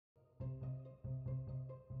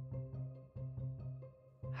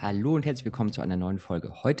Hallo und herzlich willkommen zu einer neuen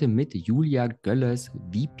Folge. Heute mit Julia Goelles,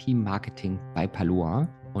 VP Marketing bei Paloa.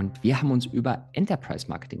 Und wir haben uns über Enterprise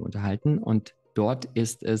Marketing unterhalten und dort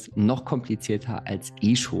ist es noch komplizierter als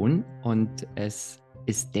schon. Und es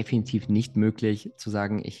ist definitiv nicht möglich zu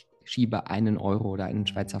sagen, ich schiebe einen Euro oder einen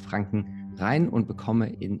Schweizer Franken rein und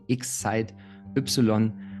bekomme in X Zeit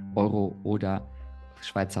Y Euro oder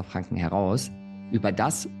Schweizer Franken heraus. Über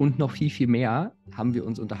das und noch viel, viel mehr haben wir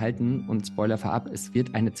uns unterhalten und Spoiler vorab, es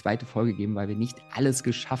wird eine zweite Folge geben, weil wir nicht alles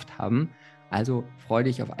geschafft haben. Also freue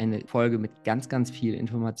dich auf eine Folge mit ganz, ganz viel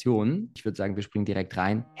Informationen. Ich würde sagen, wir springen direkt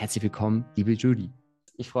rein. Herzlich willkommen, liebe Judy.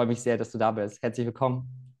 Ich freue mich sehr, dass du da bist. Herzlich willkommen.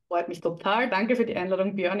 Freut mich total. Danke für die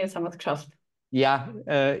Einladung, Björn. Jetzt haben wir es geschafft. Ja,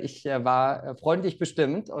 ich war freundlich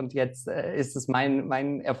bestimmt und jetzt ist es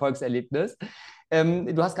mein Erfolgserlebnis.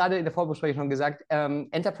 Du hast gerade in der Vorbesprechung schon gesagt,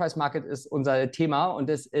 Enterprise Market ist unser Thema und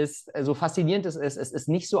es ist, so faszinierend es ist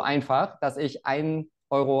nicht so einfach, dass ich 1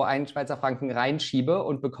 Euro, einen Schweizer Franken reinschiebe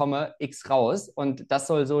und bekomme X raus. Und das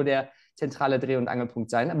soll so der zentrale Dreh- und Angelpunkt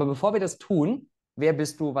sein. Aber bevor wir das tun, wer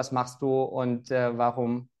bist du, was machst du und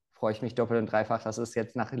warum freue ich mich doppelt und dreifach, dass es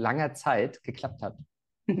jetzt nach langer Zeit geklappt hat?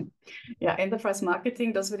 Ja, Enterprise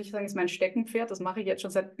Marketing, das würde ich sagen, ist mein Steckenpferd. Das mache ich jetzt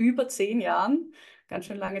schon seit über 10 Jahren. Ganz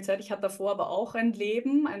schön lange Zeit. Ich hatte davor aber auch ein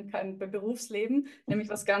Leben, ein Berufsleben, nämlich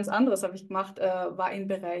was ganz anderes habe ich gemacht, war im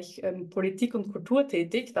Bereich Politik und Kultur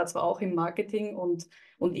tätig, da zwar auch im Marketing und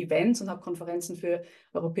Events und habe Konferenzen für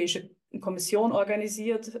Europäische Kommission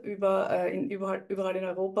organisiert, überall in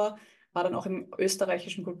Europa. War dann auch im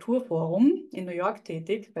österreichischen Kulturforum in New York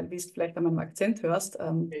tätig, weil, wie du vielleicht an meinem Akzent hörst,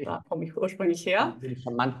 da komme ich ursprünglich her. Den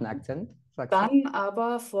charmanten Akzent, sagst du? Dann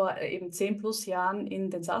aber vor eben 10 plus Jahren in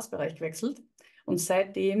den SaaS-Bereich gewechselt. Und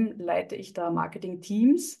seitdem leite ich da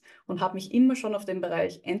Marketing-Teams und habe mich immer schon auf den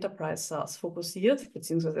Bereich Enterprise SaaS fokussiert,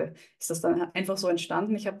 beziehungsweise ist das dann einfach so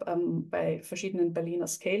entstanden. Ich habe bei verschiedenen Berliner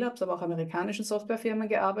Scale-Ups, aber auch amerikanischen Softwarefirmen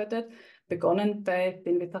gearbeitet, begonnen bei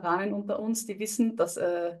den Veteranen unter uns, die wissen, dass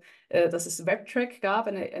es WebTrack gab,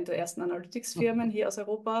 eine der ersten Analytics-Firmen hier aus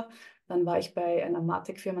Europa. Dann war ich bei einer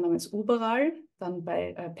Martech-Firma namens Uberal, dann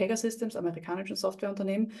bei Pegasystems, amerikanischen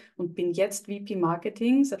Softwareunternehmen und bin jetzt VP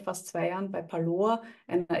Marketing seit fast 2 Jahren bei Paloa,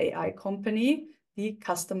 einer AI-Company, die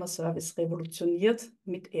Customer Service revolutioniert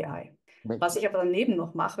mit AI. Was ich aber daneben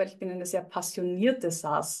noch mache, weil ich bin eine sehr passionierte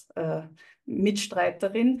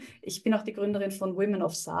SaaS-Mitstreiterin. Ich bin auch die Gründerin von Women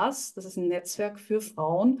of SaaS. Das ist ein Netzwerk für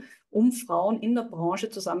Frauen, um Frauen in der Branche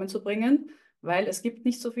zusammenzubringen, weil es gibt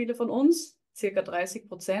nicht so viele von uns, circa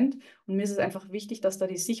 30%. Und mir ist es einfach wichtig, dass da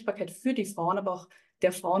die Sichtbarkeit für die Frauen, aber auch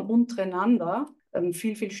der Frauen untereinander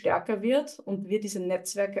viel, viel stärker wird und wir diese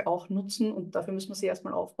Netzwerke auch nutzen. Und dafür müssen wir sie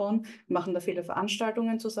erstmal aufbauen. Wir machen da viele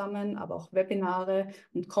Veranstaltungen zusammen, aber auch Webinare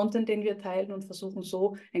und Content, den wir teilen und versuchen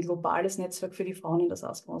so ein globales Netzwerk für die Frauen in der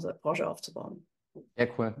SaaS-Branche aufzubauen. Ja,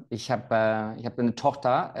 cool. Ich hab eine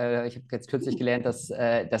Tochter. Ich habe jetzt kürzlich gelernt, dass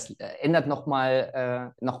das ändert noch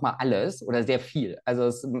mal alles oder sehr viel.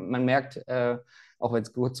 Also man merkt, auch wenn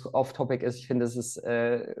es kurz off-topic ist, ich finde, es ist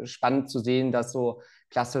spannend zu sehen, dass so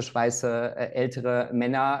klassisch weiße ältere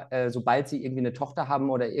Männer, sobald sie irgendwie eine Tochter haben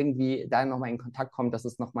oder irgendwie da noch mal in Kontakt kommen, dass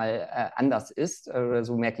es noch mal anders ist. Oder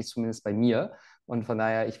so merke ich es zumindest bei mir. Und von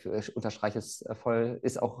daher, ich unterstreiche es voll,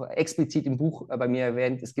 ist auch explizit im Buch bei mir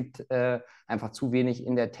erwähnt, es gibt einfach zu wenig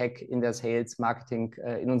in der Tech, in der Sales, Marketing,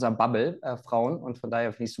 in unserem Bubble Frauen. Und von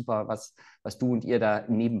daher finde ich super, was du und ihr da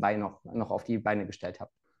nebenbei noch auf die Beine gestellt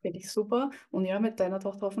habt. Finde ich super. Und ja, mit deiner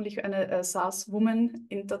Tochter hoffentlich eine SaaS-Woman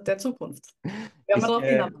in der Zukunft. Werden wir Ich, darauf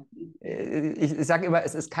hinarbeiten. ich sage immer,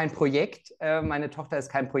 es ist kein Projekt. Meine Tochter ist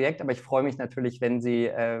kein Projekt, aber ich freue mich natürlich, wenn sie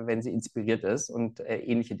inspiriert ist und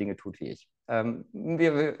ähnliche Dinge tut wie ich.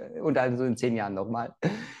 Und also in 10 Jahren nochmal.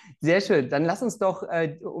 Sehr schön. Dann lass uns doch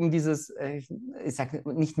um dieses, ich sage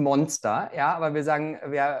nicht Monster, ja, aber wir sagen,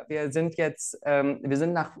 wir sind jetzt, wir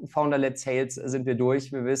sind nach Founder-led Sales sind wir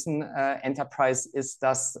durch. Wir wissen, Enterprise ist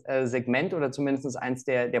das Segment oder zumindest eins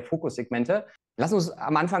der Fokussegmente. Lass uns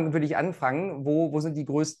am Anfang würde ich anfangen. Wo sind die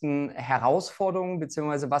größten Herausforderungen,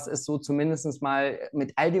 beziehungsweise was ist so zumindest mal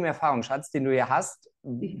mit all dem Erfahrungsschatz, den du ja hast,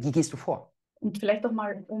 wie gehst du vor? Und vielleicht auch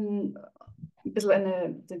mal, um ein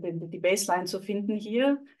bisschen die Baseline zu finden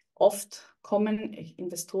hier. Oft kommen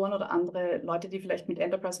Investoren oder andere Leute, die vielleicht mit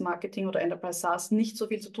Enterprise Marketing oder Enterprise SaaS nicht so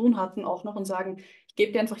viel zu tun hatten, auch noch und sagen, ich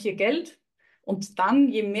gebe dir einfach hier Geld und dann,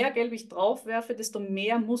 je mehr Geld ich draufwerfe, desto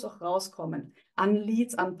mehr muss auch rauskommen an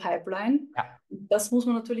Leads, an Pipeline. Ja. Das muss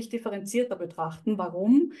man natürlich differenzierter betrachten.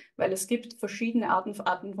 Warum? Weil es gibt verschiedene Arten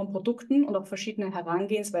von Produkten und auch verschiedene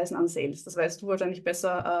Herangehensweisen an Sales. Das weißt du wahrscheinlich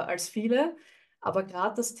besser als viele. Aber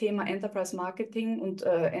gerade das Thema Enterprise Marketing und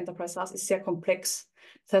Enterprise SaaS ist sehr komplex.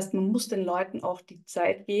 Das heißt, man muss den Leuten auch die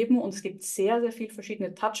Zeit geben und es gibt sehr, sehr viele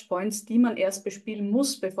verschiedene Touchpoints, die man erst bespielen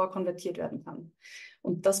muss, bevor konvertiert werden kann.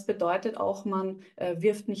 Und das bedeutet auch, man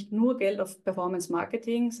wirft nicht nur Geld auf Performance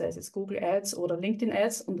Marketing, sei es jetzt Google Ads oder LinkedIn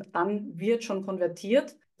Ads, und dann wird schon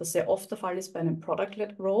konvertiert. Das sehr oft der Fall ist bei einem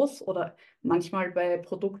Product-led Growth oder manchmal bei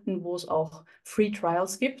Produkten, wo es auch Free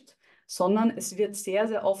Trials gibt, sondern es wird sehr,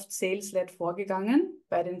 sehr oft Sales-led vorgegangen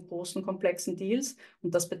bei den großen, komplexen Deals.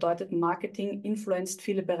 Und das bedeutet, Marketing influenzt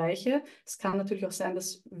viele Bereiche. Es kann natürlich auch sein,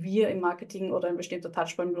 dass wir im Marketing oder ein bestimmter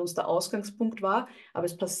Touchpoint bei uns der Ausgangspunkt war, aber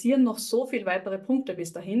es passieren noch so viele weitere Punkte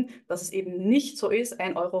bis dahin, dass es eben nicht so ist,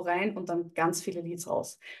 1 Euro rein und dann ganz viele Leads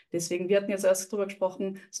raus. Deswegen, wir hatten jetzt erst darüber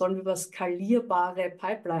gesprochen, sollen wir über skalierbare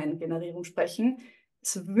Pipeline-Generierung sprechen.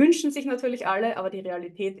 Es wünschen sich natürlich alle, aber die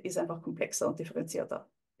Realität ist einfach komplexer und differenzierter.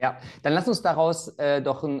 Ja, dann lass uns daraus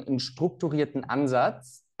doch einen strukturierten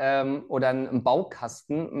Ansatz oder einen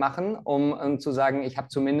Baukasten machen, um zu sagen, ich habe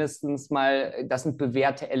zumindest mal, das sind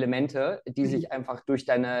bewährte Elemente, die sich einfach durch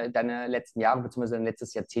deine letzten Jahre bzw. dein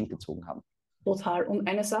letztes Jahrzehnt gezogen haben. Total. Und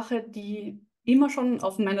eine Sache, die immer schon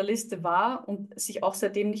auf meiner Liste war und sich auch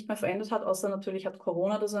seitdem nicht mehr verändert hat, außer natürlich hat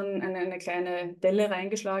Corona da so eine kleine Delle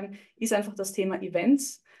reingeschlagen, ist einfach das Thema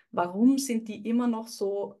Events. Warum sind die immer noch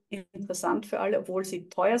so interessant für alle, obwohl sie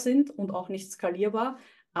teuer sind und auch nicht skalierbar?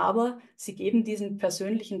 Aber sie geben diesen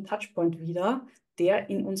persönlichen Touchpoint wieder, der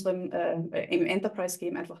in unserem im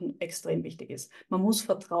Enterprise-Game einfach extrem wichtig ist. Man muss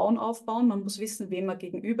Vertrauen aufbauen, man muss wissen, wem man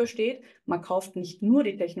gegenübersteht. Man kauft nicht nur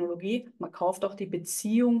die Technologie, man kauft auch die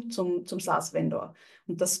Beziehung zum SaaS-Vendor.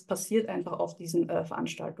 Und das passiert einfach auf diesen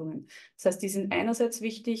Veranstaltungen. Das heißt, die sind einerseits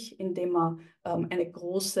wichtig, indem man eine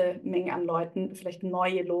große Menge an Leuten vielleicht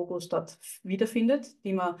neue Logos dort wiederfindet,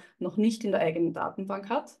 die man noch nicht in der eigenen Datenbank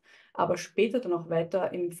hat, aber später dann auch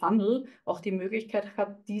weiter im Funnel auch die Möglichkeit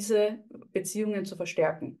hat, diese Beziehungen zu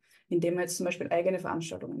verstärken, indem man jetzt zum Beispiel eigene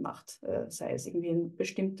Veranstaltungen macht, sei es irgendwie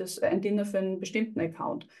ein Dinner für einen bestimmten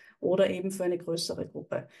Account oder eben für eine größere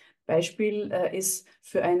Gruppe. Beispiel ist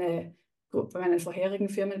bei meinen vorherigen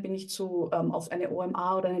Firmen bin ich auf eine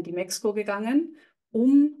OMA oder eine 𝐷𝐼𝐴𝐺𝐸 gegangen,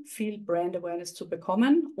 um viel Brand Awareness zu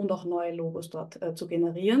bekommen und auch neue Logos dort zu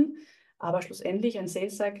generieren. Aber schlussendlich, ein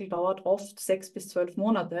Sales Cycle dauert oft 6 bis 12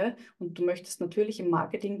 Monate und du möchtest natürlich im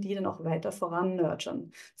Marketing die dann auch weiter voran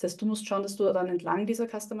nurturen. Das heißt, du musst schauen, dass du dann entlang dieser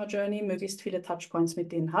Customer Journey möglichst viele Touchpoints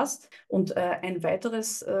mit denen hast. Und ein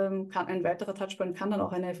weiterer Touchpoint kann dann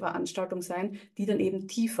auch eine Veranstaltung sein, die dann eben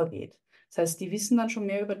tiefer geht. Das heißt, die wissen dann schon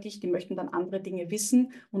mehr über dich, die möchten dann andere Dinge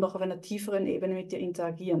wissen und auch auf einer tieferen Ebene mit dir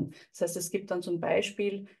interagieren. Das heißt, es gibt dann zum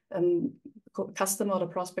Beispiel Customer- oder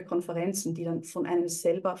Prospect-Konferenzen, die dann von einem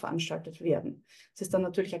selber veranstaltet werden. Es ist dann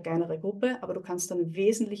natürlich eine kleinere Gruppe, aber du kannst dann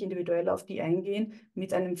wesentlich individueller auf die eingehen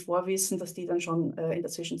mit einem Vorwissen, dass die dann schon in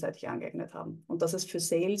der Zwischenzeit sich angeeignet haben. Und das ist für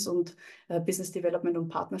Sales und Business Development und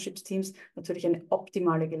Partnerships-Teams natürlich eine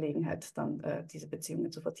optimale Gelegenheit, dann diese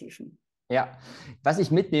Beziehungen zu vertiefen. Ja, was ich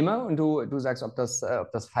mitnehme, und du sagst, ob das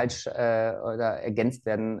falsch oder ergänzt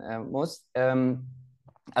werden muss.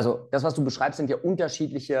 Also das, was du beschreibst, sind ja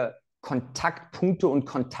unterschiedliche Kontaktpunkte und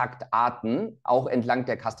Kontaktarten, auch entlang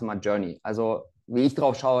der Customer Journey. Also wie ich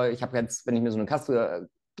drauf schaue, ich habe jetzt, wenn ich mir so eine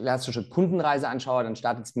klassische Kundenreise anschaue, dann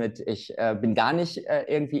startet es mit, ich bin gar nicht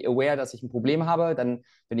irgendwie aware, dass ich ein Problem habe, dann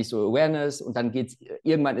bin ich so Awareness und dann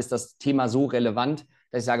irgendwann ist das Thema so relevant,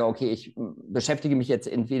 dass ich sage, okay, ich beschäftige mich jetzt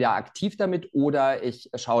entweder aktiv damit oder ich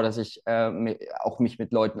schaue, dass ich auch mich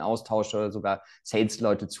mit Leuten austausche, sogar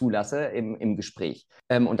Sales-Leute zulasse im Gespräch.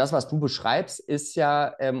 Und das, was du beschreibst, ist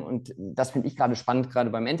ja, und das finde ich gerade spannend, gerade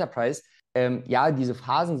beim Enterprise, ja, diese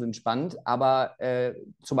Phasen sind spannend, aber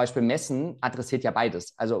zum Beispiel Messen adressiert ja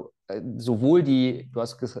beides. Also sowohl du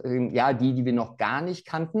hast gesagt, ja, die wir noch gar nicht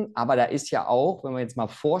kannten, aber da ist ja auch, wenn wir jetzt mal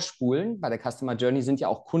vorspulen, bei der Customer Journey sind ja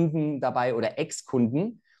auch Kunden dabei oder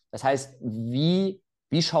Ex-Kunden. Das heißt, wie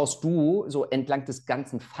schaust du so entlang des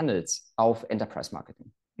ganzen Funnels auf Enterprise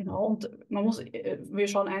Marketing? Genau, und wir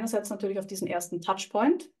schauen einerseits natürlich auf diesen ersten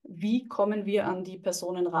Touchpoint. Wie kommen wir an die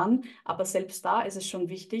Personen ran? Aber selbst da ist es schon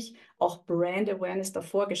wichtig, auch Brand Awareness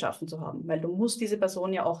davor geschaffen zu haben, weil du musst diese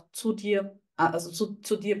Person ja auch zu dir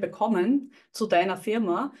bekommen, zu deiner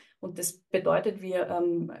Firma. Und das bedeutet, wir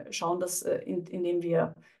schauen das, indem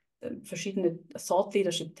wir verschiedene Thought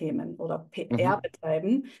Leadership Themen oder PR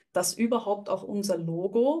betreiben, dass überhaupt auch unser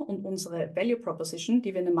Logo und unsere Value Proposition,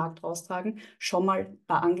 die wir in den Markt raustragen, schon mal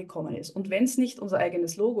da angekommen ist. Und wenn es nicht unser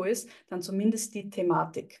eigenes Logo ist, dann zumindest die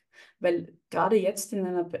Thematik. Weil gerade jetzt in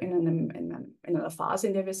einer Phase,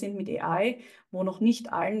 in der wir sind mit AI, wo noch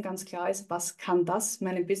nicht allen ganz klar ist, was kann das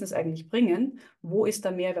meinem Business eigentlich bringen, wo ist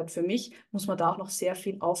der Mehrwert für mich, muss man da auch noch sehr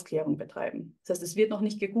viel Aufklärung betreiben. Das heißt, es wird noch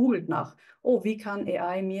nicht gegoogelt nach, oh, wie kann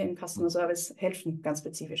AI mir im Customer Service helfen, ganz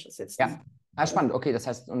spezifisch. Das jetzt Ja, spannend. Okay, das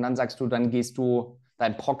heißt, und dann sagst du, dann gehst du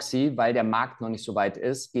dein Proxy, weil der Markt noch nicht so weit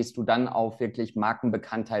ist, gehst du dann auf wirklich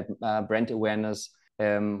Markenbekanntheit, Brand Awareness,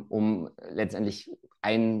 um letztendlich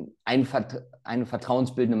eine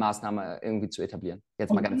vertrauensbildende Maßnahme irgendwie zu etablieren. Jetzt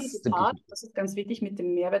mal Und in ganz der simpel. Tat, das ist ganz wichtig mit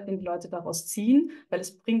dem Mehrwert, den die Leute daraus ziehen, weil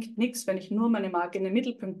es bringt nichts, wenn ich nur meine Marke in den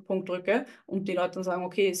Mittelpunkt drücke und die Leute dann sagen,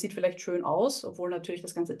 okay, es sieht vielleicht schön aus, obwohl natürlich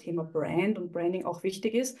das ganze Thema Brand und Branding auch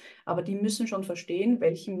wichtig ist, aber die müssen schon verstehen,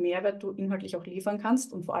 welchen Mehrwert du inhaltlich auch liefern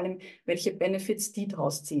kannst und vor allem, welche Benefits die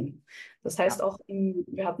daraus ziehen. Das heißt Ja. auch,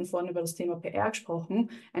 wir hatten vorhin über das Thema PR gesprochen,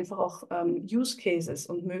 einfach auch Use Cases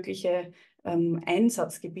und mögliche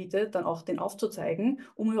Einsatzgebiete dann auch den aufzuzeigen,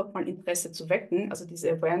 um überhaupt mal Interesse zu wecken. Also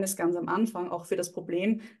diese Awareness ganz am Anfang, auch für das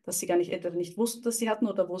Problem, dass sie gar nicht entweder nicht wussten, dass sie hatten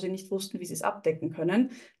oder wo sie nicht wussten, wie sie es abdecken können,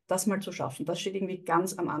 das mal zu schaffen. Das steht irgendwie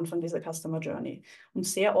ganz am Anfang dieser Customer Journey. Und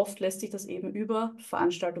sehr oft lässt sich das eben über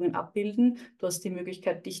Veranstaltungen abbilden. Du hast die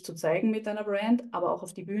Möglichkeit, dich zu zeigen mit deiner Brand, aber auch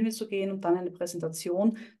auf die Bühne zu gehen und dann eine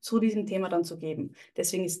Präsentation zu diesem Thema dann zu geben.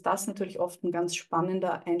 Deswegen ist das natürlich oft ein ganz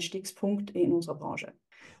spannender Einstiegspunkt in unserer Branche.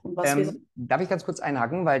 Und was wir Darf ich ganz kurz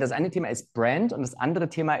einhaken, weil das eine Thema ist Brand und das andere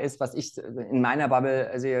Thema ist, was ich in meiner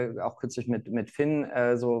Bubble sehe, auch kürzlich mit Finn,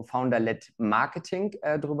 so Founder-led Marketing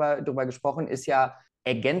drüber gesprochen, ist ja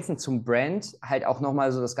ergänzend zum Brand halt auch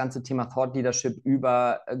nochmal so das ganze Thema Thought Leadership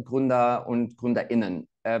über Gründer und GründerInnen.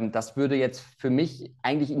 Das würde jetzt für mich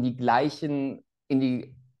eigentlich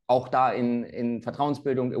auch da in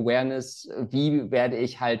Vertrauensbildung, Awareness, wie werde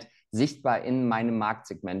ich halt sichtbar in meinem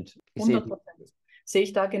Marktsegment? Ich sehe 100%. Sehe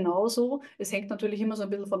ich da genauso. Es hängt natürlich immer so ein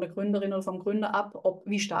bisschen von der Gründerin oder vom Gründer ab,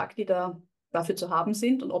 wie stark die dafür zu haben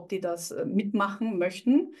sind und ob die das mitmachen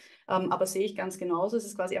möchten. Aber sehe ich ganz genauso. Es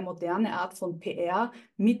ist quasi eine moderne Art von PR,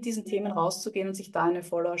 mit diesen Themen rauszugehen und sich da eine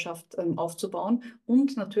Followerschaft aufzubauen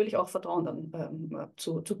und natürlich auch Vertrauen dann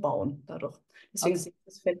zu bauen dadurch. Deswegen okay. sehe ich,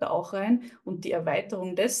 das fällt da auch rein. Und die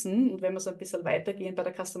Erweiterung dessen, und wenn wir so ein bisschen weitergehen bei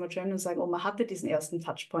der Customer Journey und sagen, oh, man hatte diesen ersten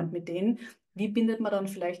Touchpoint mit denen, wie bindet man dann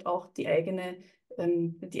vielleicht auch die eigenen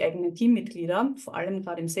Teammitglieder, vor allem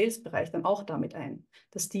gerade im Sales-Bereich, dann auch damit ein,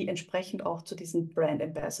 dass die entsprechend auch zu diesen Brand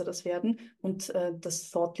Ambassadors werden und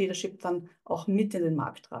das Thought Leadership dann auch mit in den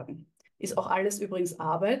Markt tragen. Ist auch alles übrigens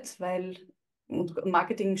Arbeit, und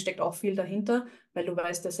Marketing steckt auch viel dahinter, weil du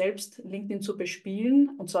weißt ja selbst, LinkedIn zu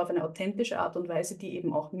bespielen und zwar auf eine authentische Art und Weise, die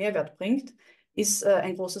eben auch Mehrwert bringt, ist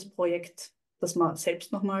ein großes Projekt, dass man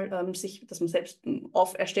selbst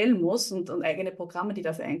erstellen muss und eigene Programme, die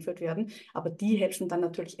dafür eingeführt werden. Aber die helfen dann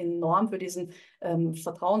natürlich enorm für diesen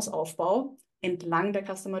Vertrauensaufbau entlang der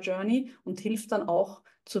Customer Journey und hilft dann auch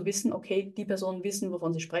zu wissen, okay, die Personen wissen,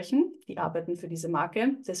 wovon sie sprechen, die arbeiten für diese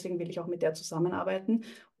Marke, deswegen will ich auch mit der zusammenarbeiten.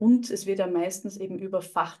 Und es wird ja meistens eben über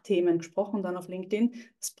Fachthemen gesprochen dann auf LinkedIn.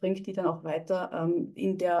 Das bringt die dann auch weiter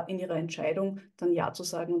in ihrer Entscheidung, dann Ja zu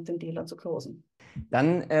sagen und den Deal dann zu closen.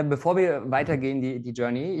 Dann, bevor wir weitergehen, die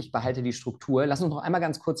Journey, ich behalte die Struktur. Lass uns noch einmal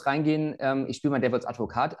ganz kurz reingehen. Ich spiele mal Devil's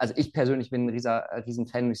Advokat. Also ich persönlich bin ein riesen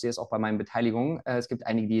Fan und ich sehe es auch bei meinen Beteiligungen. Es gibt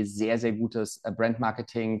einige, die sehr, sehr gutes Brand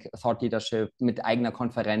Marketing, Thought Leadership mit eigener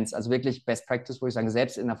Konferenz, also wirklich Best Practice, wo ich sage,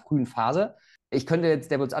 selbst in einer frühen Phase. Ich könnte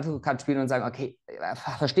jetzt Devil's Advokat spielen und sagen, okay,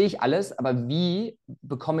 verstehe ich alles, aber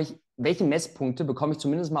welche Messpunkte bekomme ich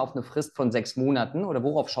zumindest mal auf eine Frist von 6 Monaten oder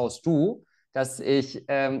worauf schaust du, dass ich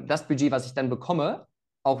das Budget, was ich dann bekomme,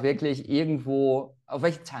 auch wirklich irgendwo, auf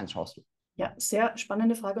welche Zahlen schaust du? Ja, sehr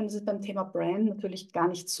spannende Frage und es ist beim Thema Brand natürlich gar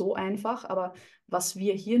nicht so einfach, aber was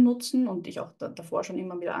wir hier nutzen und ich auch davor schon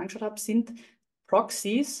immer wieder angeschaut habe, sind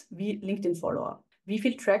Proxies wie LinkedIn-Follower. Wie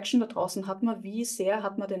viel Traction da draußen hat man? Wie sehr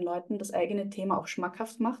hat man den Leuten das eigene Thema auch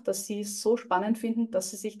schmackhaft gemacht, dass sie es so spannend finden,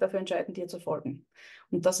 dass sie sich dafür entscheiden, dir zu folgen?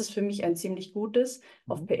 Und das ist für mich ein ziemlich gutes.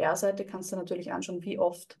 Auf PR-Seite kannst du natürlich anschauen, wie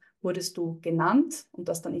oft wurdest du genannt und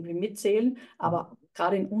das dann irgendwie mitzählen. Aber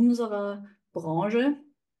gerade in unserer Branche,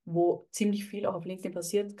 wo ziemlich viel auch auf LinkedIn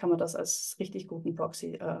passiert, kann man das als richtig guten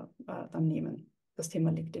Proxy dann nehmen, das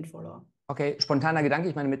Thema LinkedIn-Follower. Okay, spontaner Gedanke.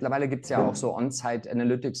 Ich meine, mittlerweile gibt es ja auch so On-Site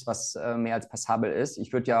Analytics, was mehr als passabel ist.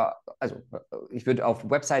 Ich würde auf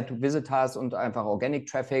Website-Visitors und einfach Organic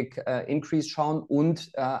Traffic Increase schauen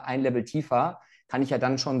und ein Level tiefer kann ich ja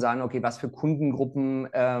dann schon sagen, okay, was für Kundengruppen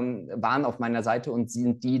waren auf meiner Seite und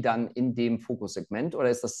sind die dann in dem Fokussegment oder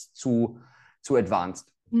ist das zu advanced?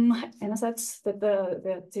 Einerseits,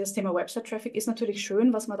 das Thema Website-Traffic ist natürlich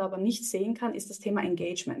schön. Was man da aber nicht sehen kann, ist das Thema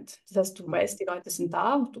Engagement. Das heißt, du weißt, die Leute sind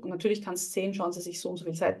da. Du natürlich kannst sehen, schauen sie sich so und so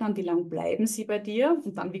viele Seiten an, wie lange bleiben sie bei dir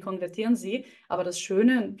und dann, wie konvertieren sie. Aber das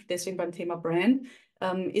Schöne, deswegen beim Thema Brand,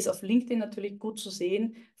 ist auf LinkedIn natürlich gut zu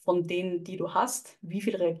sehen, von denen, die du hast, wie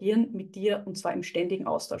viel reagieren mit dir und zwar im ständigen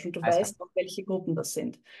Austausch. Und du weißt auch, welche Gruppen das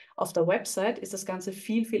sind. Auf der Website ist das Ganze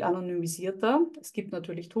viel, viel anonymisierter. Es gibt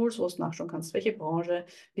natürlich Tools, wo du nachschauen kannst, welche Branche,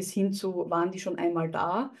 bis hin zu, waren die schon einmal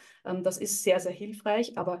da. Das ist sehr, sehr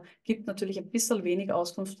hilfreich, aber gibt natürlich ein bisschen wenig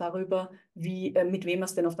Auskunft darüber, mit wem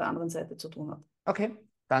es denn auf der anderen Seite zu tun hat. Okay,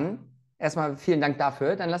 dann erstmal vielen Dank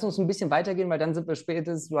dafür. Dann lass uns ein bisschen weitergehen, weil dann sind wir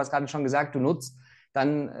spätestens, du hast gerade schon gesagt, du nutzt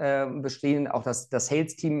dann bestehen auch das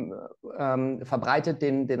Sales-Team verbreitet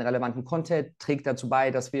den relevanten Content, trägt dazu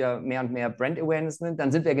bei, dass wir mehr und mehr Brand-Awareness sind.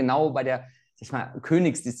 Dann sind wir genau bei der, sag ich mal,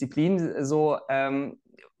 Königsdisziplin, so,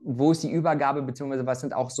 wo ist die Übergabe, beziehungsweise was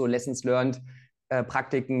sind auch so Lessons learned,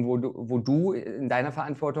 Praktiken, wo du in deiner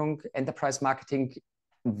Verantwortung Enterprise Marketing,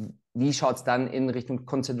 wie schaut es dann in Richtung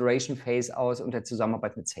Consideration Phase aus und der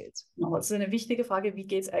Zusammenarbeit mit Sales? Genau, das ist eine wichtige Frage, wie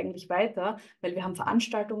geht es eigentlich weiter? Weil wir haben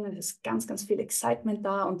Veranstaltungen, es ist ganz, ganz viel Excitement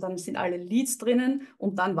da und dann sind alle Leads drinnen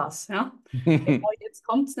und dann was? Ja? Genau, jetzt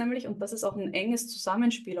kommt es nämlich, und das ist auch ein enges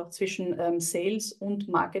Zusammenspiel auch zwischen Sales und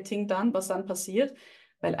Marketing dann, was dann passiert.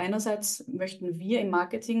 Weil einerseits möchten wir im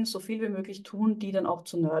Marketing so viel wie möglich tun, die dann auch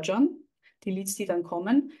zu nurturen, die Leads, die dann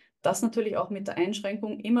kommen. Das natürlich auch mit der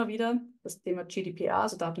Einschränkung immer wieder, das Thema GDPR,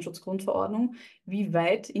 also Datenschutzgrundverordnung,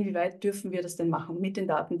 inwieweit dürfen wir das denn machen mit den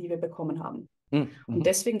Daten, die wir bekommen haben. Und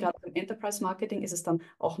deswegen gerade beim Enterprise Marketing ist es dann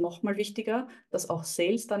auch nochmal wichtiger, dass auch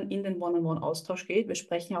Sales dann in den One-on-One-Austausch geht. Wir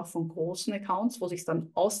sprechen auch von großen Accounts, wo sich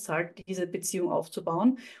dann auszahlt, diese Beziehung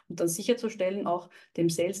aufzubauen und dann sicherzustellen, auch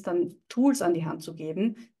dem Sales dann Tools an die Hand zu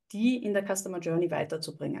geben, die in der Customer Journey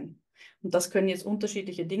weiterzubringen. Und das können jetzt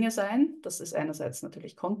unterschiedliche Dinge sein. Das ist einerseits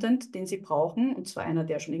natürlich Content, den Sie brauchen, und zwar einer,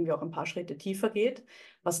 der schon irgendwie auch ein paar Schritte tiefer geht.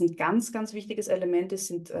 Was ein ganz, ganz wichtiges Element ist,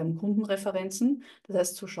 sind Kundenreferenzen. Das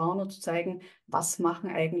heißt, zu schauen und zu zeigen, was machen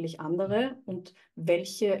eigentlich andere und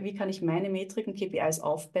wie kann ich meine Metriken, KPIs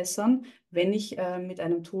aufbessern, wenn ich mit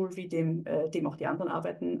einem Tool wie dem auch die anderen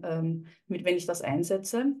arbeiten, wenn ich das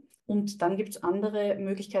einsetze. Und dann gibt es andere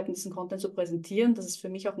Möglichkeiten, diesen Content zu präsentieren. Das ist für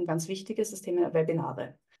mich auch ein ganz wichtiges, das Thema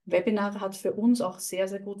Webinare. Webinare hat für uns auch sehr,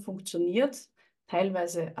 sehr gut funktioniert.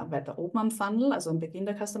 Teilweise weiter oben am Funnel, also am Beginn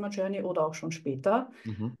der Customer Journey oder auch schon später,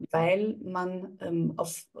 weil man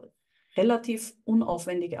auf relativ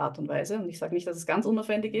unaufwendige Art und Weise, und ich sage nicht, dass es ganz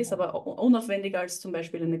unaufwendig ist, aber unaufwendiger als zum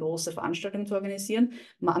Beispiel eine große Veranstaltung zu organisieren,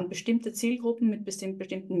 man an bestimmte Zielgruppen mit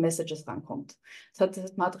bestimmten Messages rankommt.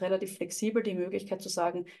 Man hat relativ flexibel die Möglichkeit zu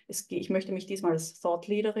sagen, ich möchte mich diesmal als Thought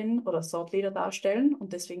Leaderin oder Thought Leader darstellen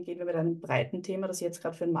und deswegen gehen wir mit einem breiten Thema, das jetzt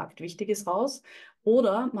gerade für den Markt wichtig ist, raus.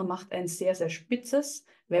 Oder man macht ein sehr, sehr spitzes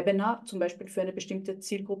Webinar, zum Beispiel für eine bestimmte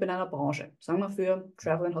Zielgruppe in einer Branche. Sagen wir für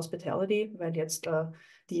Travel and Hospitality, weil jetzt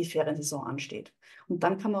die Feriensaison ansteht. Und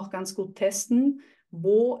dann kann man auch ganz gut testen,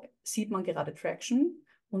 wo sieht man gerade Traction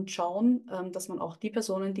und schauen, dass man auch die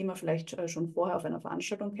Personen, die man vielleicht schon vorher auf einer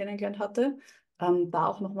Veranstaltung kennengelernt hatte, da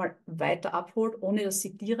auch nochmal weiter abholt, ohne dass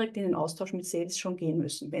sie direkt in den Austausch mit Sales schon gehen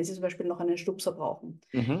müssen, wenn sie zum Beispiel noch einen Stupser brauchen.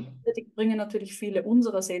 Die bringen natürlich viele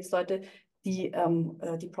unserer Sales-Leute die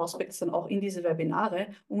Prospects dann auch in diese Webinare,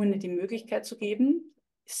 um ihnen die Möglichkeit zu geben,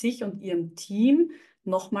 sich und ihrem Team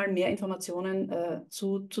nochmal mehr Informationen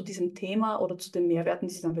zu diesem Thema oder zu den Mehrwerten,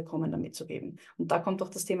 die sie dann bekommen, damit zu geben. Und da kommt auch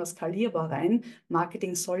das Thema skalierbar rein.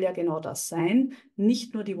 Marketing soll ja genau das sein.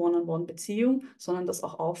 Nicht nur die One-on-One-Beziehung, sondern das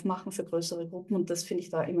auch aufmachen für größere Gruppen. Und das finde ich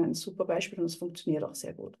da immer ein super Beispiel und es funktioniert auch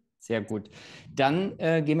sehr gut. Sehr gut. Dann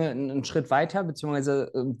gehen wir einen Schritt weiter,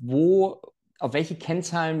 beziehungsweise auf welche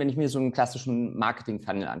Kennzahlen, wenn ich mir so einen klassischen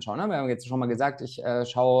Marketing-Funnel anschaue. Ne? Wir haben jetzt schon mal gesagt, ich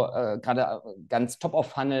schaue gerade ganz top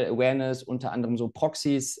auf Funnel Awareness, unter anderem so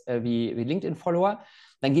Proxys wie LinkedIn-Follower.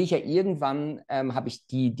 Dann gehe ich ja irgendwann, habe ich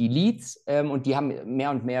die Leads und die haben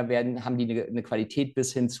mehr und mehr haben die eine Qualität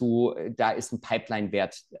bis hin zu, da ist ein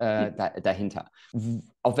Pipeline-Wert dahinter.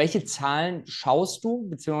 Auf welche Zahlen schaust du,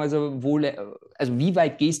 beziehungsweise also wie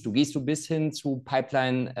weit gehst du? Gehst du bis hin zu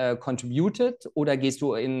Pipeline contributed oder gehst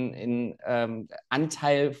du in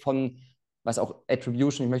Anteil von, was auch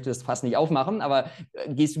Attribution, ich möchte das fast nicht aufmachen, aber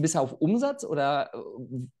gehst du bisher auf Umsatz oder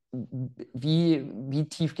wie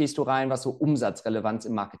tief gehst du rein, was so Umsatzrelevanz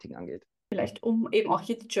im Marketing angeht? Vielleicht, um eben auch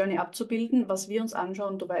hier die Journey abzubilden, was wir uns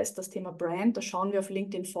anschauen, du weißt, das Thema Brand, da schauen wir auf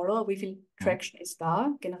LinkedIn Follower, wie viel Traction ist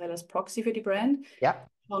da, generell als Proxy für die Brand. Ja.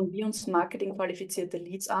 Schauen wir uns marketingqualifizierte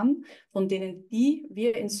Leads an, von denen die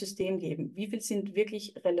wir ins System geben. Wie viel sind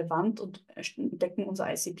wirklich relevant und decken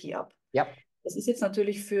unser ICP ab? Ja. Das ist jetzt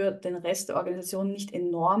natürlich für den Rest der Organisation nicht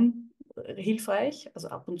enorm hilfreich. Also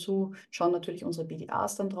ab und zu schauen natürlich unsere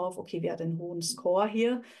BDAs dann drauf, okay, wer hat einen hohen Score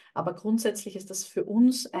hier? Aber grundsätzlich ist das für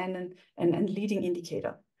uns ein Leading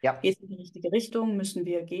Indicator. Ja, Geht es in die richtige Richtung? Müssen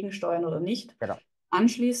wir gegensteuern oder nicht? genau.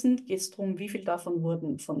 Anschließend geht es darum, wie viel davon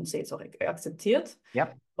wurden von Sales auch akzeptiert.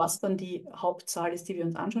 Ja, Was dann die Hauptzahl ist, die wir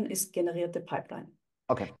uns anschauen, ist generierte Pipeline.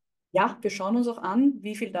 okay. Ja, wir schauen uns auch an,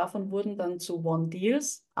 wie viel davon wurden dann zu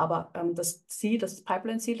One-Deals. Aber das Ziel, das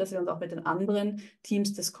Pipeline-Ziel, das wir uns auch mit den anderen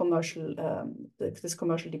Teams des Commercial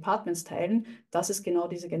Departments teilen, das ist genau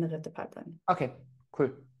diese generierte Pipeline. Okay,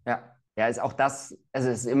 cool. Ja. Ja, ist auch das, also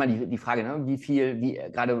es ist immer die Frage, ne? Wie viel,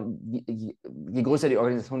 je größer die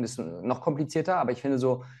Organisation ist, noch komplizierter. Aber ich finde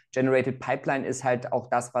so, Generated Pipeline ist halt auch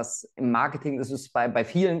das, was im Marketing, das ist bei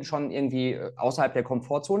vielen schon irgendwie außerhalb der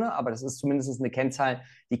Komfortzone, aber das ist zumindest eine Kennzahl,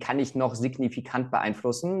 die kann ich noch signifikant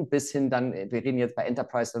beeinflussen, bis hin dann, wir reden jetzt bei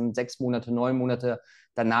Enterprise dann 6 Monate, 9 Monate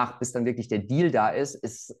danach, bis dann wirklich der Deal da das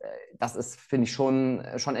ist, finde ich, schon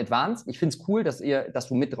advanced. Ich finde es cool, dass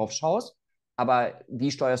du mit drauf schaust. Aber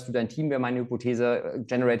wie steuerst du dein Team? Wäre meine Hypothese,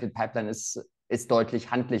 Generated Pipeline ist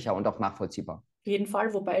deutlich handlicher und auch nachvollziehbar. Auf jeden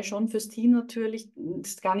Fall, wobei schon fürs Team natürlich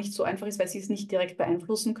es gar nicht so einfach ist, weil sie es nicht direkt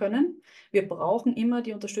beeinflussen können. Wir brauchen immer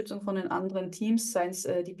die Unterstützung von den anderen Teams, seien es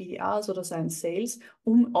die BDAs oder seien es Sales,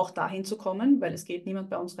 um auch dahin zu kommen, weil es geht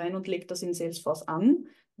niemand bei uns rein und legt das in Salesforce an.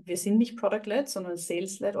 Wir sind nicht Product-led, sondern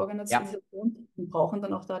Sales-led Ja, Organisation und brauchen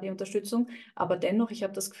dann auch da die Unterstützung. Aber dennoch, ich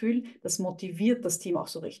habe das Gefühl, das motiviert das Team auch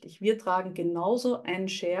so richtig. Wir tragen genauso einen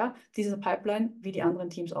Share dieser Pipeline wie die anderen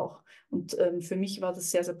Teams auch. Und für mich war das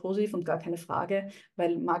sehr, sehr positiv und gar keine Frage,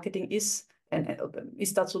 weil Marketing ist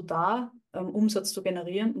dazu da, Umsatz zu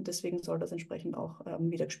generieren und deswegen soll das entsprechend auch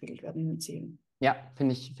widergespiegelt werden in den Zielen. ja,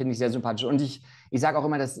 finde ich sehr sympathisch. Und ich sage auch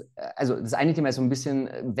immer, also das eine Thema ist so ein bisschen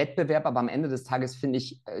Wettbewerb, aber am Ende des Tages finde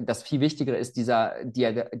ich, das viel Wichtigere ist der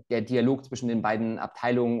Dialog zwischen den beiden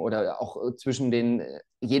Abteilungen oder auch zwischen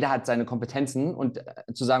jeder hat seine Kompetenzen und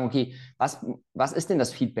zu sagen, okay, was ist denn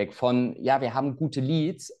das Feedback von, ja, wir haben gute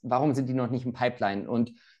Leads, warum sind die noch nicht im Pipeline?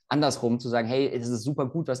 Und andersrum zu sagen, hey, es ist super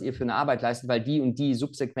gut, was ihr für eine Arbeit leistet, weil die und die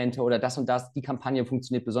Subsegmente oder das und das, die Kampagne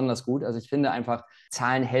funktioniert besonders gut. Also ich finde einfach,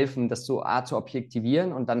 Zahlen helfen, das so zu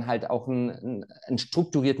objektivieren und dann halt auch einen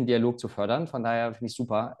strukturierten Dialog zu fördern. Von daher finde ich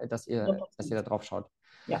super, dass ihr da drauf schaut.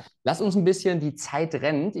 Ja. Lass uns ein bisschen, die Zeit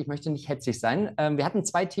rennt. Ich möchte nicht hetzig sein. Wir hatten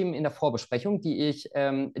 2 Themen in der Vorbesprechung, die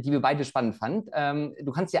wir beide spannend fanden.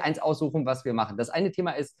 Du kannst dir eins aussuchen, was wir machen. Das eine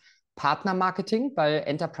Thema ist Partnermarketing, weil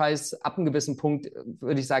Enterprise ab einem gewissen Punkt,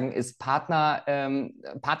 würde ich sagen, ist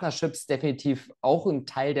Partnerships definitiv auch ein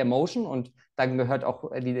Teil der Motion und dann gehört auch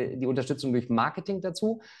die Unterstützung durch Marketing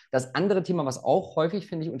dazu. Das andere Thema, was auch häufig,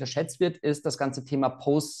 finde ich, unterschätzt wird, ist das ganze Thema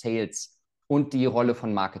Post-Sales und die Rolle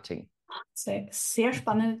von Marketing. Sehr, sehr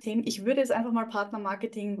spannende Themen. Ich würde jetzt einfach mal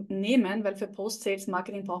Partnermarketing nehmen, weil für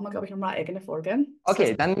Post-Sales-Marketing brauchen wir, glaube ich, nochmal eine eigene Folge. Das Okay,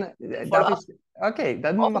 heißt, dann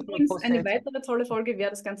dann auch machen wir übrigens eine Post-Sales. weitere tolle Folge wäre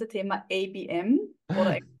das ganze Thema ABM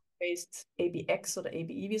oder Based ABX oder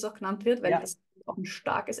ABI, wie es auch genannt wird, weil Ja, das ist auch ein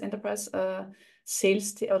starkes Enterprise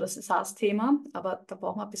Sales oder SaaS-Thema, aber da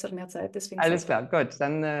brauchen wir ein bisschen mehr Zeit, deswegen sage alles ich klar, gut.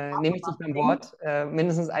 Dann nehme ich dich beim Partnermarketing. Wort.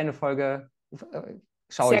 Mindestens eine Folge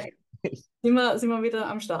schaue Sehr ich. gut. Sind wir wieder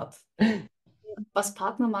am Start. Was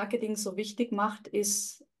Partnermarketing so wichtig macht,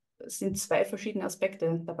 sind 2 verschiedene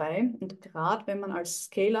Aspekte dabei. Und gerade wenn man als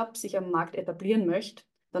Scale-up sich am Markt etablieren möchte,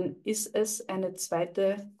 dann ist es eine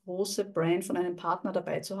zweite große Brand von einem Partner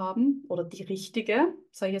dabei zu haben oder die richtige,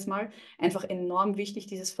 sage ich jetzt mal, einfach enorm wichtig,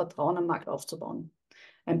 dieses Vertrauen am Markt aufzubauen.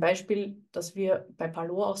 Ein Beispiel, das wir bei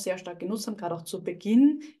Palo auch sehr stark genutzt haben, gerade auch zu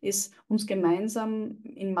Beginn, ist, uns gemeinsam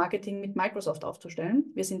im Marketing mit Microsoft aufzustellen.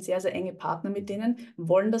 Wir sind sehr, sehr enge Partner mit denen,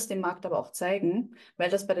 wollen das dem Markt aber auch zeigen,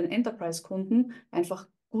 weil das bei den Enterprise-Kunden einfach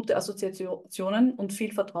gute Assoziationen und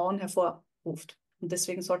viel Vertrauen hervorruft. Und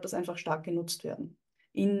deswegen sollte das einfach stark genutzt werden.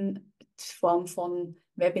 In Form von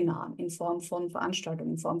Webinaren, in Form von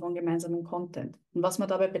Veranstaltungen, in Form von gemeinsamen Content. Und was man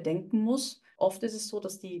dabei bedenken muss, oft ist es so,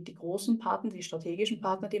 dass die großen Partner, die strategischen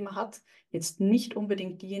Partner, die man hat, jetzt nicht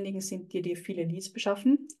unbedingt diejenigen sind, die dir viele Leads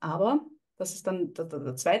beschaffen, aber das ist dann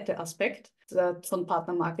der zweite Aspekt von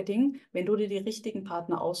Partnermarketing. Wenn du dir die richtigen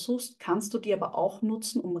Partner aussuchst, kannst du die aber auch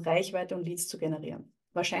nutzen, um Reichweite und Leads zu generieren.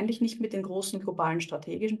 Wahrscheinlich nicht mit den großen globalen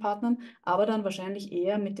strategischen Partnern, aber dann wahrscheinlich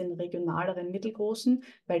eher mit den regionaleren, mittelgroßen,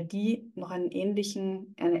 weil die noch eine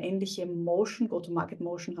ähnliche Motion,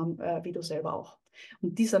 Go-to-Market-Motion haben, wie du selber auch.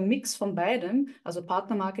 Und dieser Mix von beidem, also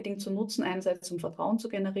Partnermarketing zu nutzen, einerseits um Vertrauen zu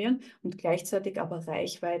generieren und gleichzeitig aber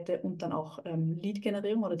Reichweite und dann auch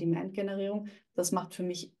Lead-Generierung oder Demand-Generierung, das macht für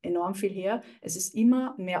mich enorm viel her. Es ist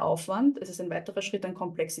immer mehr Aufwand, es ist ein weiterer Schritt an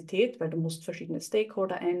Komplexität, weil du musst verschiedene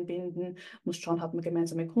Stakeholder einbinden, musst schauen, hat man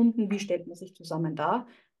gemeinsame Kunden, wie stellt man sich zusammen dar,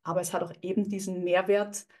 aber es hat auch eben diesen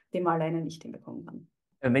Mehrwert, den man alleine nicht hinbekommen kann.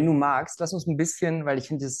 Wenn du magst, lass uns ein bisschen, weil ich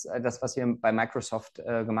finde, das, was ihr bei Microsoft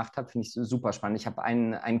gemacht habt, finde ich super spannend. Ich habe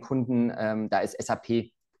einen Kunden, da ist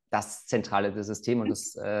SAP das zentrale System und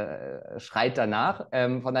das schreit danach.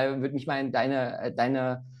 Von daher würde mich mal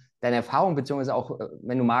deine Erfahrung, beziehungsweise auch,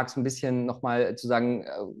 wenn du magst, ein bisschen nochmal zu sagen,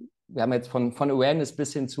 wir haben jetzt von Awareness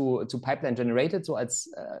bis hin zu Pipeline Generated, so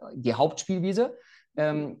als die Hauptspielwiese.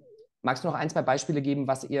 Magst du noch ein, zwei Beispiele geben,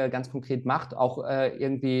 was ihr ganz konkret macht? Auch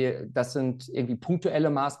irgendwie, das sind irgendwie punktuelle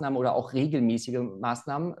Maßnahmen oder auch regelmäßige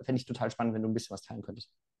Maßnahmen. Fände ich total spannend, wenn du ein bisschen was teilen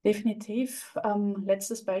könntest. Definitiv.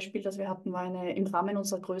 Letztes Beispiel, das wir hatten, war im Rahmen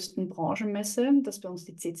unserer größten Branchenmesse, das ist bei uns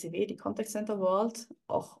die CCW, die Contact Center World.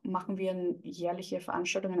 Auch machen wir eine jährliche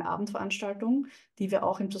Veranstaltung, eine Abendveranstaltung, die wir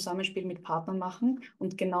auch im Zusammenspiel mit Partnern machen.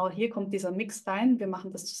 Und genau hier kommt dieser Mix rein. Wir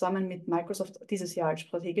machen das zusammen mit Microsoft dieses Jahr als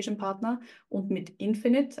strategischen Partner und mit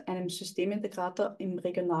Infinite, einem Systemintegrator im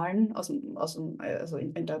Regionalen, also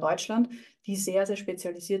in Deutschland, die sehr, sehr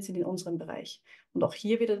spezialisiert sind in unserem Bereich. Und auch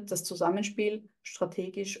hier wieder das Zusammenspiel,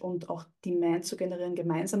 strategisch und auch Demand zu generieren,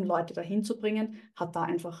 gemeinsam Leute dahin zu bringen, hat da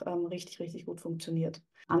einfach richtig, richtig gut funktioniert.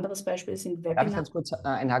 Anderes Beispiel sind Webinare. Darf ich ganz kurz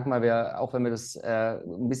einhaken, weil wir, auch wenn wir das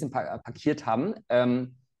ein bisschen parkiert haben,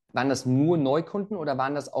 waren das nur Neukunden oder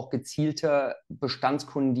waren das auch gezielte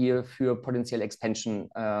Bestandskunden, die ihr für potenzielle Expansion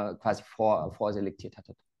quasi vorselektiert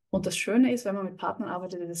hattet? Und das Schöne ist, wenn man mit Partnern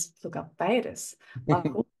arbeitet, ist sogar beides.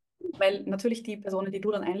 Warum? Weil natürlich die Personen, die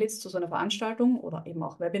du dann einlädst zu so einer Veranstaltung oder eben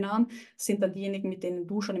auch Webinaren, sind dann diejenigen, mit denen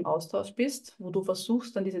du schon im Austausch bist, wo du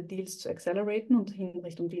versuchst, dann diese Deals zu acceleraten und hin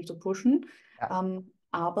Richtung Deal zu pushen. Ja.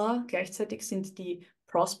 Aber gleichzeitig sind die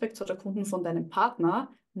Prospects oder Kunden von deinem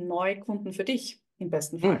Partner Neukunden für dich im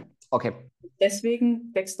besten Fall. Okay.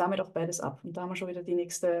 Deswegen wächst damit auch beides ab. Und da haben wir schon wieder den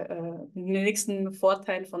nächsten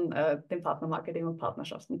Vorteil von dem Partnermarketing und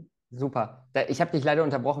Partnerschaften. Super. Ich habe dich leider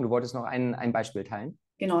unterbrochen. Du wolltest noch ein Beispiel teilen.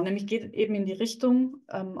 Genau, nämlich geht eben in die Richtung,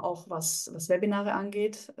 auch was Webinare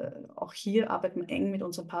angeht. Auch hier arbeiten wir eng mit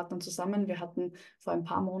unseren Partnern zusammen. Wir hatten vor ein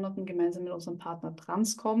paar Monaten gemeinsam mit unserem Partner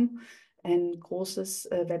Transcom ein großes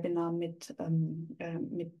Webinar mit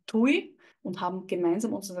TUI und haben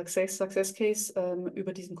gemeinsam unseren Success Case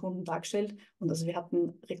über diesen Kunden dargestellt. Und also wir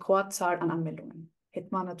hatten Rekordzahl an Anmeldungen. Hätte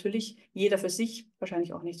man natürlich jeder für sich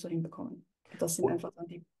wahrscheinlich auch nicht so hinbekommen. Das sind einfach dann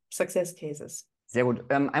die Success Cases. Sehr gut.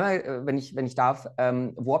 Einmal, wenn ich darf,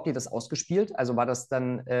 wo habt ihr das ausgespielt? Also war das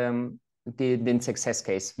dann den Success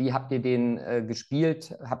Case? Wie habt ihr den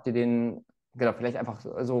gespielt? Habt ihr den, genau, vielleicht einfach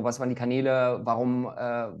so, was waren die Kanäle?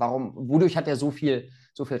 Wodurch hat er so viel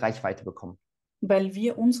Reichweite bekommen? Weil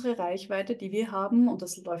wir unsere Reichweite, die wir haben, und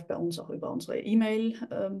das läuft bei uns auch über unsere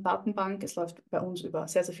E-Mail-Datenbank, es läuft bei uns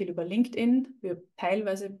sehr, sehr viel über LinkedIn.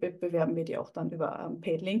 Teilweise bewerben wir die auch dann über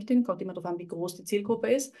Paid LinkedIn, kommt immer darauf an, wie groß die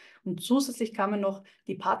Zielgruppe ist. Und zusätzlich kamen noch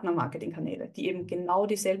die Partner-Marketing-Kanäle, die eben genau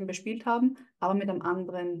dieselben bespielt haben, aber mit einer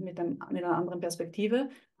anderen Perspektive.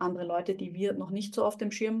 Andere Leute, die wir noch nicht so auf dem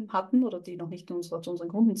Schirm hatten oder die noch nicht zu unseren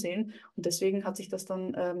Kunden zählen. Und deswegen hat sich das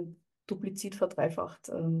dann dupliziert verdreifacht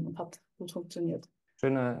und hat gut funktioniert.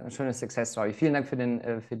 Schöne Success Story. Vielen Dank für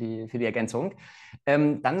die Ergänzung.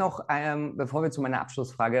 Dann noch, bevor wir zu meiner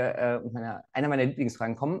Abschlussfrage und einer meiner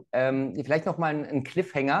Lieblingsfragen kommen, vielleicht noch mal ein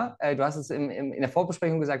Cliffhanger. Du hast es in der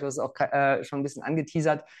Vorbesprechung gesagt, du hast es auch schon ein bisschen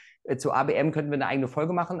angeteasert. Zu 𝐉𝐵M könnten wir eine eigene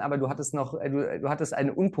Folge machen, aber du hattest du hattest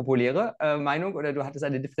eine unpopuläre Meinung oder du hattest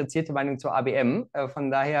eine differenzierte Meinung zur 𝐉𝐵M.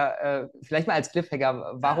 Von daher vielleicht mal als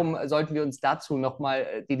Cliffhanger, warum sollten wir uns dazu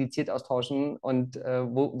nochmal dediziert austauschen und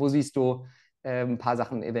wo siehst du ein paar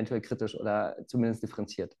Sachen eventuell kritisch oder zumindest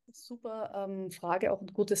differenziert? Super Frage, auch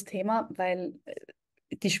ein gutes Thema, weil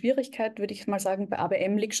die Schwierigkeit, würde ich mal sagen, bei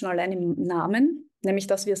𝐉𝐵M liegt schon allein im Namen, nämlich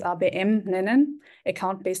dass wir es 𝐉𝐵M nennen,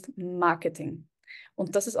 Account-Based Marketing.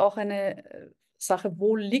 Und das ist auch eine Sache,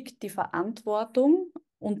 wo liegt die Verantwortung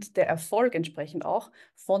und der Erfolg entsprechend auch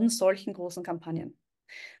von solchen großen Kampagnen.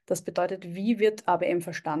 Das bedeutet, wie wird 𝐉𝐵M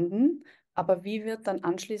verstanden, aber wie wird dann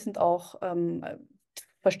anschließend auch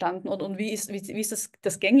verstanden und wie ist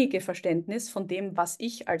das gängige Verständnis von dem, was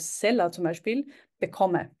ich als Seller zum Beispiel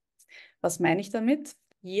bekomme. Was meine ich damit?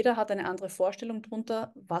 Jeder hat eine andere Vorstellung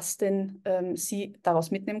darunter, was denn Sie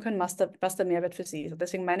daraus mitnehmen können, was der Mehrwert für Sie ist. Und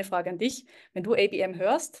deswegen meine Frage an dich, wenn du 𝐉𝐵M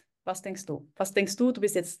hörst, Was denkst du? Was denkst du? Du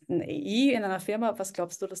bist jetzt ein AI in einer Firma. Was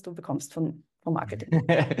glaubst du, dass du bekommst vom Marketing?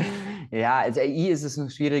 Ja, als AI ist es eine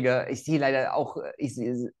schwierige. Ich sehe leider auch,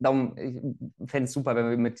 darum, ich fände es super, wenn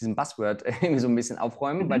wir mit diesem Buzzword irgendwie so ein bisschen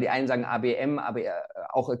aufräumen, weil die einen sagen ABM, aber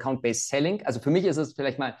auch Account-Based Selling. Also für mich ist es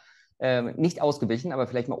vielleicht mal nicht ausgewichen, aber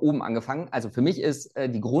vielleicht mal oben angefangen. Also für mich ist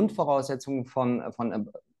die Grundvoraussetzung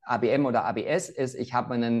von ABM oder ABS ist, ich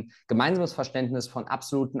habe ein gemeinsames Verständnis von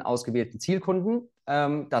absoluten ausgewählten Zielkunden.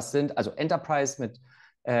 Das sind also Enterprise mit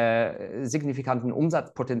signifikantem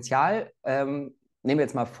Umsatzpotenzial. Nehmen wir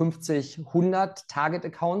jetzt mal 50, 100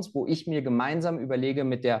 Target-Accounts, wo ich mir gemeinsam überlege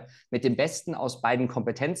mit dem Besten aus beiden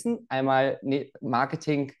Kompetenzen, einmal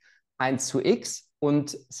Marketing 1:X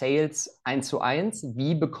und Sales 1:1.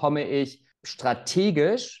 Wie bekomme ich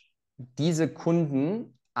strategisch diese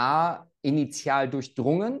Kunden initial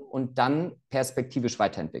durchdrungen und dann perspektivisch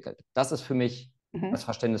weiterentwickelt? Das ist für mich das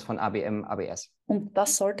Verständnis von ABM, ABS. Und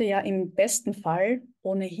das sollte ja im besten Fall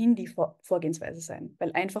ohnehin die Vorgehensweise sein,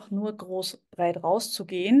 weil einfach nur groß breit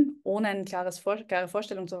rauszugehen, ohne eine klare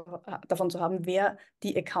Vorstellung davon zu haben, wer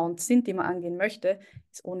die Accounts sind, die man angehen möchte,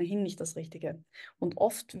 ist ohnehin nicht das Richtige. Und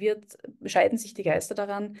oft scheiden sich die Geister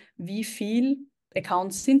daran, wie viel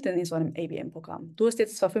Accounts sind denn in so einem ABM-Programm. Du hast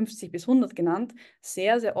jetzt zwar 50 bis 100 genannt,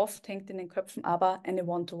 sehr, sehr oft hängt in den Köpfen aber eine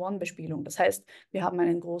One-to-One-Bespielung. Das heißt, wir haben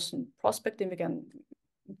einen großen Prospect, den wir gerne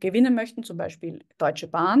gewinnen möchten, zum Beispiel Deutsche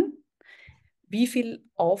Bahn. Wie viel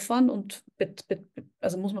Aufwand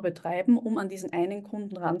also muss man betreiben, um an diesen einen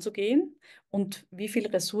Kunden ranzugehen? Und wie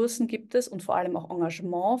viele Ressourcen gibt es und vor allem auch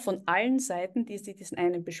Engagement von allen Seiten, die sie diesen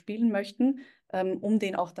einen bespielen möchten, um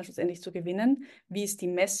den auch dann schlussendlich zu gewinnen? Wie ist die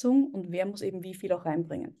Messung und wer muss eben wie viel auch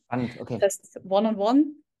reinbringen? Spannend, okay. Das heißt, One-on-one,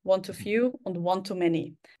 One-to-few und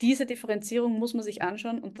One-to-many. Diese Differenzierung muss man sich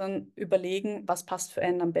anschauen und dann überlegen, was passt für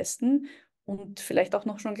einen am besten. Und vielleicht auch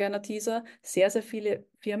noch schon ein kleiner Teaser, sehr, sehr viele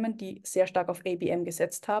Firmen, die sehr stark auf ABM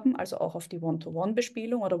gesetzt haben, also auch auf die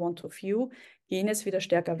One-to-One-Bespielung oder One-to-Few, gehen jetzt wieder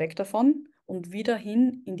stärker weg davon und wieder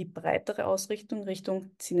hin in die breitere Ausrichtung,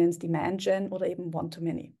 sie nennen es Demand-Gen oder eben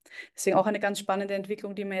One-to-Many. Deswegen auch eine ganz spannende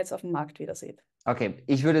Entwicklung, die man jetzt auf dem Markt wieder sieht. Okay,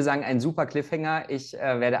 ich würde sagen, ein super Cliffhanger. Ich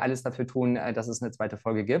werde alles dafür tun, dass es eine zweite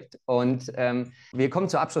Folge gibt. Und wir kommen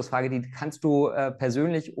zur Abschlussfrage, die kannst du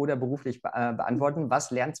persönlich oder beruflich beantworten. Was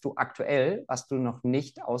lernst du aktuell, was du noch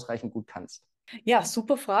nicht ausreichend gut kannst? Ja,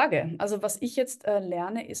 super Frage. Also was ich jetzt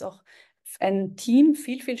lerne, ist auch ein Team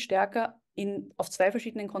viel, viel stärker auf zwei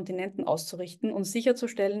verschiedenen Kontinenten auszurichten und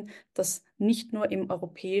sicherzustellen, dass nicht nur im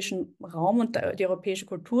europäischen Raum und die europäische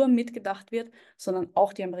Kultur mitgedacht wird, sondern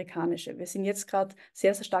auch die amerikanische. Wir sind jetzt gerade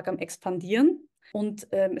sehr, sehr stark am Expandieren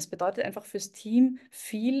und es bedeutet einfach fürs Team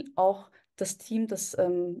viel auch das Team, das auf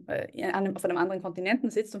einem anderen Kontinenten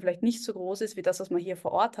sitzt und vielleicht nicht so groß ist wie das, was man hier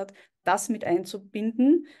vor Ort hat, das mit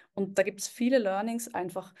einzubinden. Und da gibt es viele Learnings,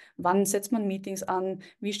 einfach wann setzt man Meetings an,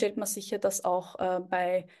 wie stellt man sicher, dass auch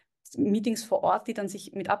bei Meetings vor Ort, die dann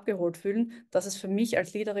sich mit abgeholt fühlen, das ist für mich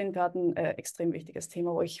als Leaderin gerade ein extrem wichtiges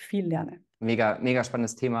Thema, wo ich viel lerne. Mega, mega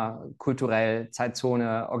spannendes Thema, kulturell,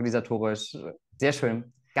 Zeitzone, organisatorisch. Sehr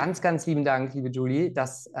schön. Ganz, ganz lieben Dank, liebe Julie.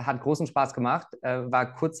 Das hat großen Spaß gemacht.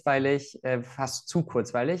 War kurzweilig, fast zu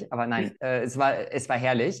kurzweilig, aber nein, es war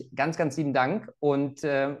herrlich. Ganz, ganz lieben Dank und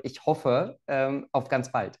ich hoffe auf ganz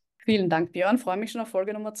bald. Vielen Dank, Björn. Freue mich schon auf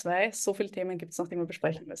Folge Nummer 2. So viele Themen gibt es noch, die wir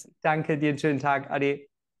besprechen müssen. Danke dir, einen schönen Tag. Ade.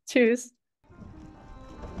 Tschüss.